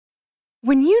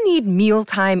When you need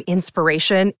mealtime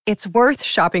inspiration, it's worth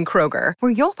shopping Kroger,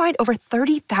 where you'll find over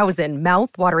 30,000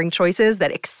 mouth-watering choices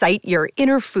that excite your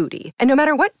inner foodie. And no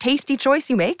matter what tasty choice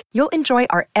you make, you'll enjoy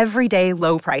our everyday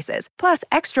low prices, plus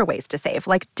extra ways to save,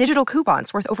 like digital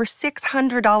coupons worth over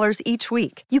 $600 each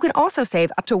week. You can also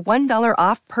save up to $1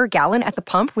 off per gallon at the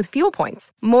pump with fuel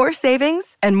points. More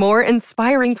savings and more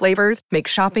inspiring flavors make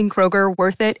shopping Kroger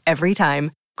worth it every time.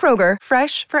 Kroger,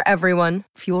 fresh for everyone.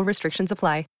 Fuel restrictions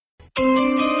apply.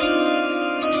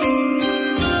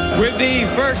 With the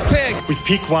first pick. With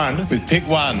pick one. With pick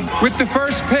one. With the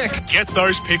first pick. Get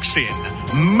those picks in.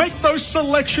 Make those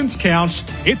selections count.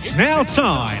 It's now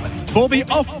time for the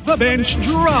Off the Bench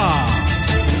Draft.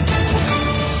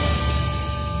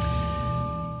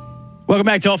 Welcome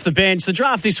back to Off the Bench. The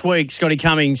draft this week, Scotty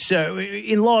Cummings,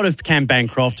 in light of Cam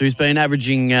Bancroft, who's been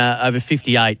averaging over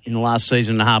 58 in the last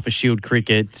season and a half of Shield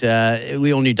cricket.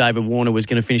 We all knew David Warner was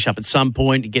going to finish up at some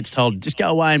point. He gets told, just go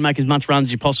away and make as much runs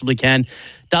as you possibly can.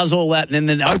 Does all that, and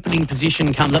then the opening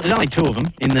position comes up. There's only two of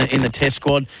them in the Test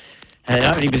squad. The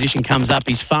opening position comes up.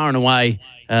 He's far and away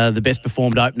the best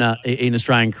performed opener in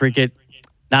Australian cricket.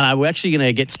 No, we're actually going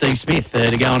to get Steve Smith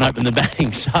to go and open the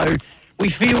batting. So we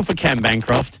feel for Cam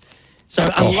Bancroft. So,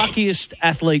 unluckiest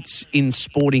athletes in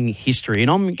sporting history.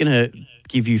 And I'm going to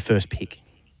give you first pick.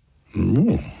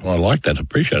 Ooh, I like that.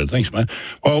 Appreciate it. Thanks, mate.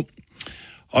 Well,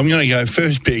 I'm going to go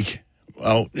first pick.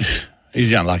 Well, he's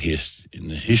the unluckiest in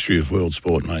the history of world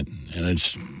sport, mate. And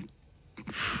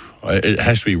it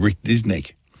has to be Rick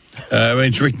Disnick.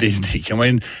 It's Rick Disnick. I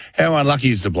mean, how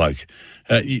unlucky is the bloke?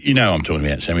 You know I'm talking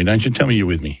about, Sammy, don't you? Tell me you're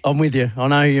with me. I'm with you. I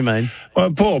know who you mean.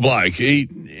 Well, poor bloke.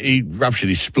 He ruptured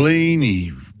his spleen.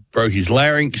 He broke his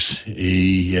larynx.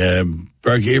 He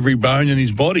broke every bone in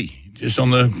his body just on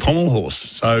the pommel horse.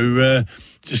 So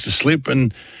just a slip.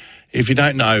 And if you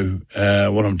don't know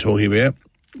what I'm talking about,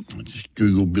 just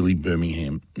Google Billy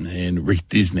Birmingham and Rick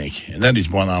Disnick. And that is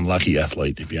one unlucky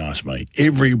athlete, if you ask me.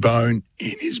 Every bone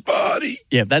in his body.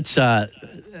 Yeah, that's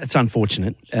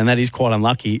unfortunate, and that is quite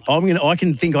unlucky. I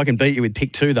can beat you with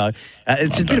pick two, though.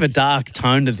 It's a bit of a dark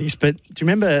tone to this, but do you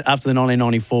remember after the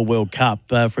 1994 World Cup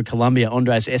for Colombia,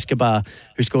 Andres Escobar,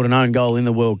 who scored an own goal in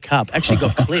the World Cup, actually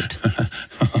got clipped.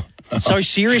 So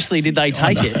seriously did they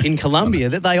take it in Colombia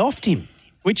that they offed him,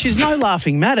 which is no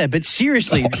laughing matter. But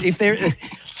seriously,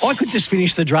 I could just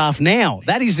finish the draft now.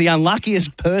 That is the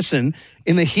unluckiest person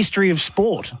in the history of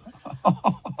sport.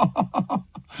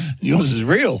 Yours is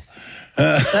real.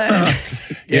 That's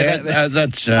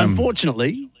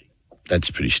unfortunately. That's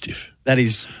pretty stiff. That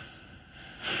is.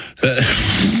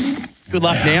 Good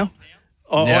luck now.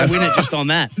 I win it just on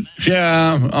that.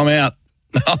 Yeah, I'm out.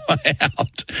 I'm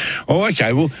out. Oh,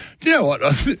 okay. Well, do you know what?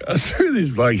 I threw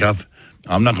this bloke up.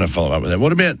 I'm not going to follow up with that.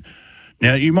 What about,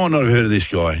 now, you might not have heard of this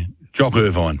guy, Jock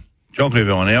Irvine. Jock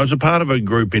Irvine. Now, I was a part of a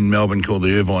group in Melbourne called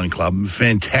the Irvine Club.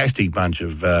 Fantastic bunch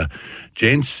of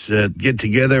gents get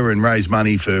together and raise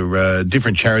money for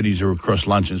different charities or across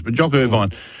luncheons. But Jock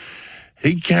Irvine,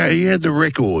 he had the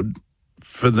record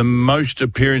for the most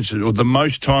appearances or the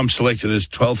most time selected as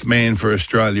 12th man for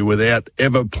Australia without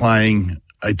ever playing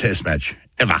a test match,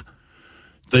 ever.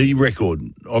 The record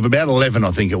of about 11,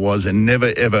 I think it was, and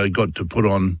never, ever got to put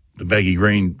on the baggy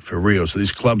green for real. So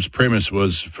this club's premise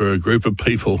was for a group of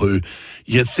people who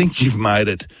you think you've made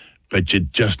it, but you're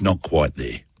just not quite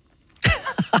there.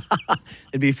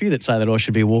 There'd be a few that say that I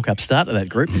should be a walk-up start to that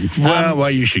group.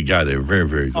 Well, you should go there. Very,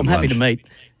 very good. I'm happy to meet.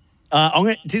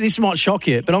 This might shock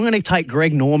you, but I'm going to take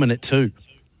Greg Norman at 2.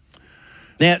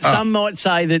 Now, some might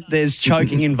say that there's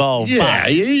choking involved. Yeah,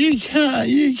 but, you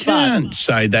can't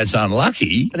say that's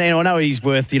unlucky. But I know he's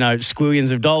worth,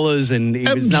 squillions of dollars, and he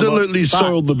absolutely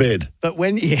soiled the bed. But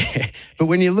when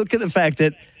you look at the fact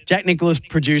that Jack Nicklaus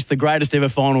produced the greatest ever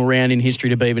final round in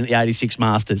history to beat the 86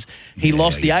 Masters. He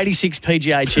lost the 86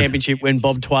 PGA Championship when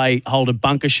Bob Tway holed a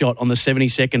bunker shot on the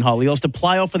 72nd hole. He lost a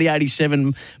playoff for the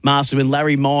 87 Masters when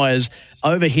Larry Myers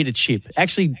overhit a chip.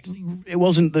 Actually, it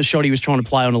wasn't the shot he was trying to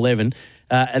play on 11.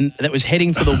 And that was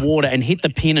heading for the water and hit the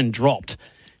pin and dropped.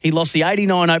 He lost the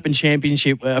 89 Open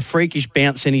Championship, a freakish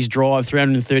bounce in his drive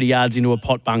 330 yards into a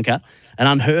pot bunker, an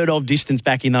unheard of distance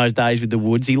back in those days with the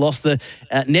Woods. He lost the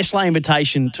Nestle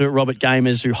Invitation to Robert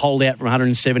Gamers, who holed out from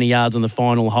 170 yards on the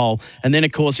final hole. And then,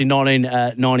 of course, in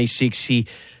 1996, he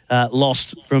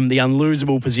lost from the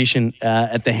unlosable position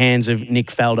at the hands of Nick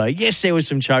Faldo. Yes, there was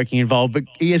some choking involved, but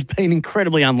he has been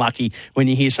incredibly unlucky when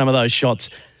you hear some of those shots.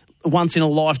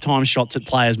 Once-in-a-lifetime shots that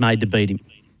players made to beat him.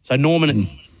 So Norman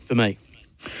for me.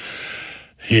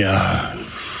 Yeah,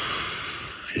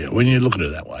 when you look at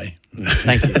it that way.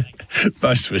 Thank you.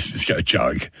 Most of us just go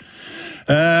choke.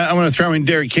 I'm going to throw in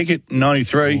Derek Kickett,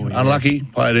 93. Oh, yeah. Unlucky.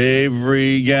 Played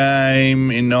every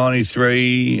game in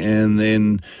 93, and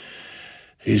then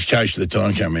his coach at the time,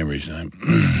 I can't remember his name,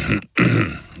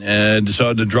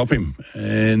 decided to drop him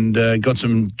and got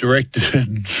some direct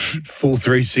full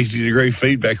 360-degree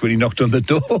feedback when he knocked on the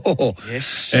door.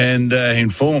 Yes. And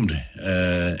informed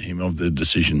him of the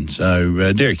decision.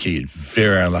 So Derek Kickett,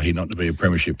 very unlucky not to be a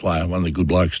premiership player, one of the good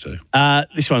blokes too.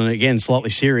 This one, again,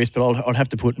 slightly serious, but I'd have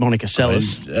to put Monica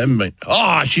Seles.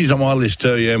 She's on my list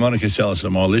too, yeah. Monica Seles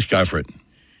on my list. Go for it.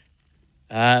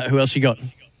 Who else you got?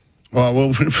 Well,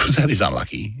 that is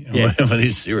unlucky. Yeah. It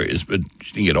is serious, but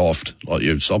she didn't get offed like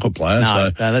your soccer player.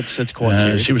 No, that's quite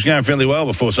serious. She was going fairly well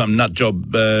before some nut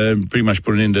job pretty much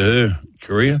put an end to her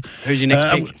career. Who's your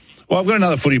next pick? Well, I've got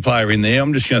another footy player in there.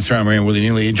 I'm just going to throw him around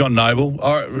willy-nilly. John Noble.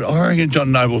 I reckon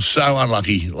John Noble's so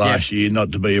unlucky last year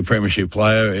not to be a premiership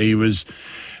player. He was...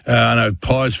 I know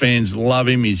Pies fans love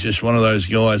him. He's just one of those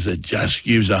guys that just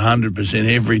gives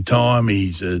 100% every time.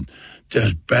 He's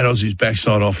just battles his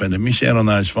backside off, and to miss out on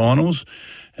those finals,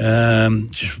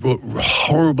 just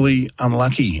horribly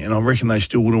unlucky. And I reckon they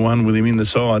still would have won with him in the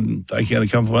side and take out a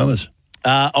couple of others.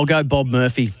 I'll go Bob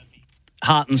Murphy.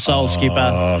 Heart and soul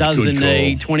skipper. Does the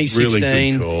knee,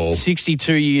 2016, really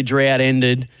 62-year drought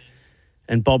ended.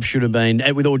 And Bob should have been,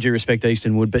 with all due respect,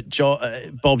 Eastonwood, but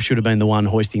Bob should have been the one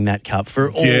hoisting that cup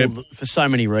for so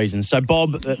many reasons. So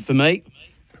Bob, for me.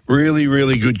 Really,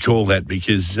 really good call, that,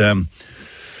 because...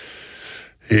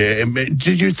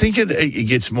 did you think it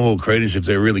gets more credence if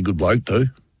they're a really good bloke too?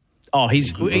 Oh, he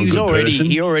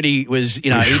already was, he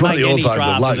made any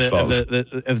draft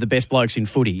of the best blokes in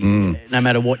footy, no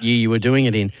matter what year you were doing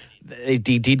it in. He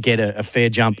did get a fair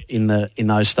jump in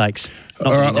those stakes.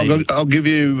 All right, I'll give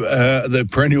you the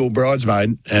perennial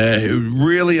bridesmaid,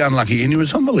 really unlucky, and he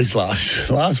was on the list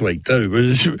last week too. It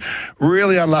was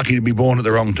really unlucky to be born at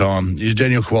the wrong time. Is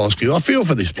Daniel Kowalski. I feel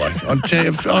for this bloke.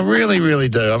 I really, really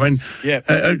do. I mean,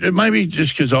 maybe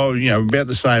just because about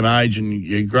the same age and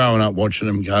you're growing up watching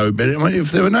him go, but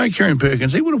if there were no Kieran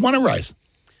Perkins, he would have won a race.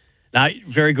 No,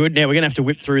 very good. Now, we're going to have to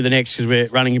whip through the next because we're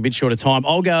running a bit short of time.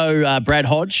 I'll go Brad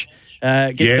Hodge.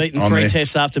 Gets beaten 3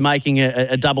 tests after making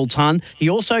a double ton. He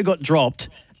also got dropped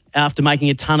after making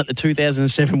a ton at the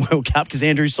 2007 World Cup because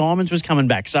Andrew Simons was coming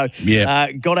back. So,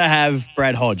 got to have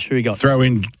Brad Hodge. Who you got? Throw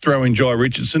in Jai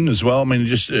Richardson as well. I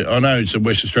mean, I know it's a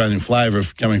West Australian flavour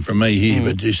coming from me here,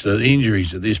 but just the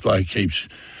injuries that this bloke keeps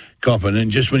copping,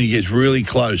 and just when he gets really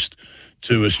close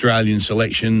to Australian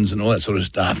selections and all that sort of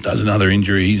stuff, does another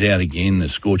injury, he's out again. The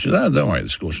Scorchers, don't worry, the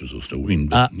Scorchers will still win.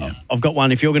 But, I've got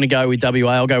one. If you're going to go with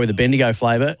WA, I'll go with the Bendigo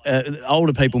flavour.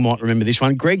 Older people might remember this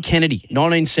one. Greg Kennedy,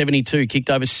 1972,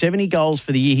 kicked over 70 goals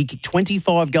for the year. He kicked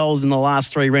 25 goals in the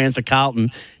last 3 rounds for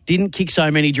Carlton. Didn't kick so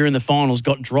many during the finals,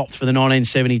 got dropped for the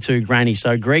 1972 granny.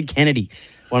 So Greg Kennedy,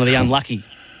 one of the unlucky.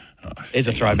 There's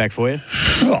a throwback for you.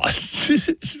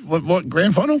 What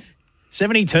grand final?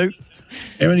 72.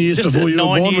 How many years before you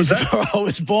were born was that? I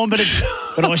was born, but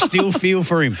I still feel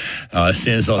for him. Oh, it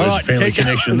sounds like there's a family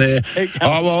connection there.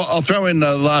 Well, I'll throw in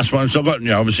the last one. So I've got,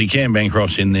 obviously Cam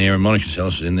Bancroft's in there and Monica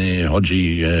Seles in there,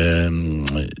 Hodgie,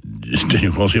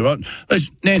 Daniel Kowalski.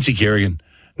 Nancy Kerrigan.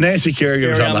 Nancy Kerrigan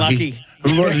was unlucky.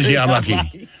 Was she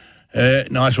unlucky?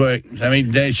 Nice work. I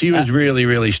mean, she was really,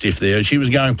 really stiff there. She was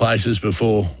going places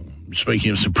before,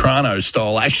 speaking of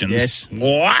Sopranos-style actions. Yes.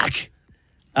 Whack!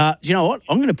 Do you know what?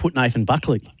 I'm going to put Nathan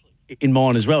Buckley in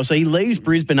mine as well. So he leaves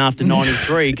Brisbane after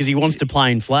 93 because he wants to play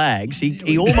in flags.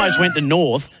 He almost went to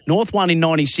North. North won in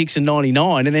 96 and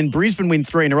 99, and then Brisbane win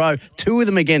 3 in a row, 2 of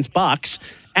them against Bucks,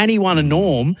 and he won a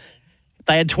Norm.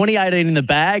 They had 2018 in the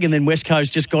bag, and then West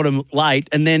Coast just got him late,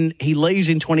 and then he leaves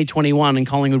in 2021 and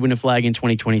Collingwood win a flag in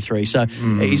 2023. So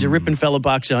he's a ripping fella,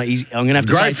 Bucks. I'm going to have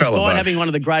to say, despite having one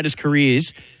of the greatest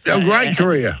careers... A great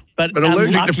career, but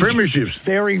allergic to premierships.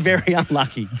 Very, very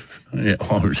unlucky. Yeah,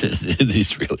 it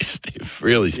is really stiff,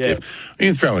 really stiff. You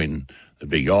can throw in the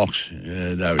big ox,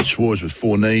 David Schwartz with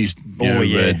 4 knees,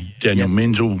 Daniel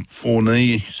Menzel, 4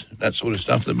 knees, that sort of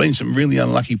stuff. There have been some really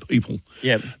unlucky people.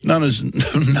 Yep. None,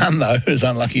 though, as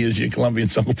unlucky as your Colombian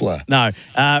soccer player. No.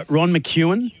 Ron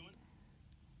McEwen,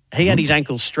 he had his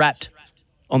ankles strapped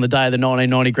on the day of the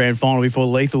 1990 grand final before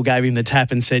Lethal gave him the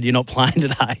tap and said, "You're not playing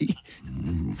today."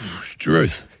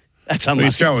 Truth. That's unlucky.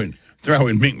 Throw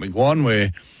in Mick McGuan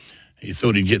where he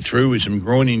thought he'd get through with some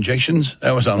groin injections.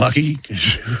 That was unlucky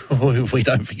because if we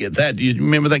don't forget that. Do you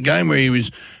remember that game where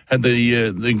he had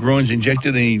the groins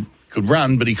injected and he could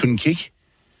run but he couldn't kick?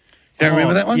 You don't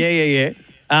remember that one? Yeah.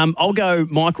 I'll go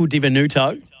Michael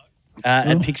Divenuto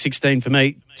at pick 16 for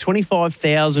me.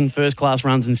 25,000 first-class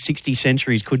runs and 60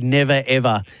 centuries, could never,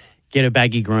 ever get a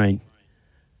baggy green.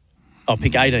 Oh,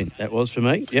 pick 18. That was for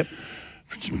me. Yep.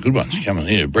 Some good ones coming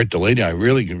here. Brett DeLito,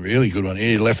 really good one.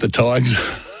 He left the Tigers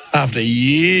after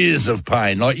years of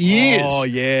pain, like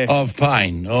years of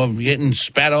pain, of getting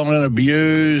spat on and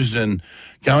abused and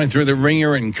going through the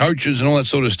ringer and coaches and all that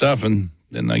sort of stuff, and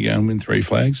then they go and win 3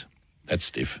 flags. That's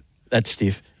stiff.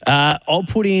 I'll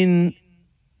put in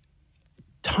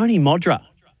Tony Modra.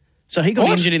 So he got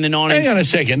injured in the 90s. Hang on a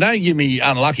second. Don't give me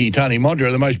unlucky Tony Modra,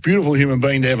 the most beautiful human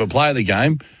being to ever play the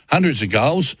game, hundreds of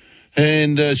goals,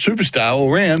 and superstar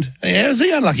all round. How's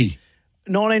he unlucky?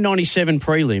 1997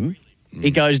 prelim,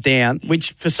 he goes down,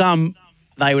 which for some,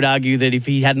 they would argue that if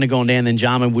he hadn't have gone down, then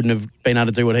Jarman wouldn't have been able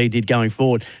to do what he did going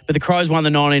forward. But the Crows won the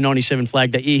 1997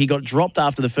 flag that year. He got dropped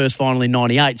after the first final in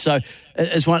 98. So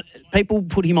as one, people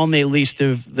put him on their list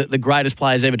of the greatest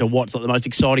players ever to watch, like the most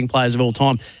exciting players of all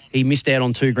time. He missed out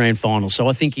on 2 grand finals. So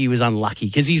I think he was unlucky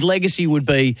because his legacy would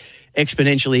be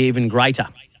exponentially even greater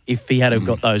if he had have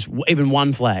got those, even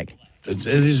 1 flag. That's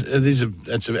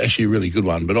actually a really good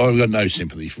one, but I've got no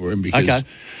sympathy for him because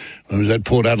I was at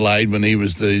Port Adelaide when he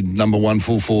was the number 1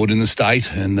 full forward in the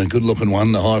state and the good-looking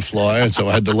one, the high flyer. So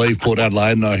I had to leave Port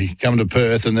Adelaide and I come to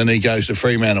Perth and then he goes to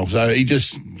Fremantle. So he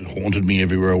just haunted me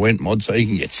everywhere I went, Mod, so he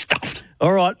can get stuffed.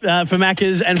 All right, for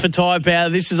Maccas and for Tyre Power,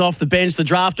 this is Off the Bench. The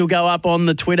draft will go up on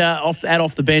the Twitter Off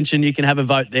the Bench and you can have a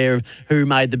vote there of who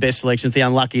made the best selections, the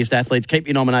unluckiest athletes. Keep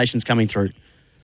your nominations coming through.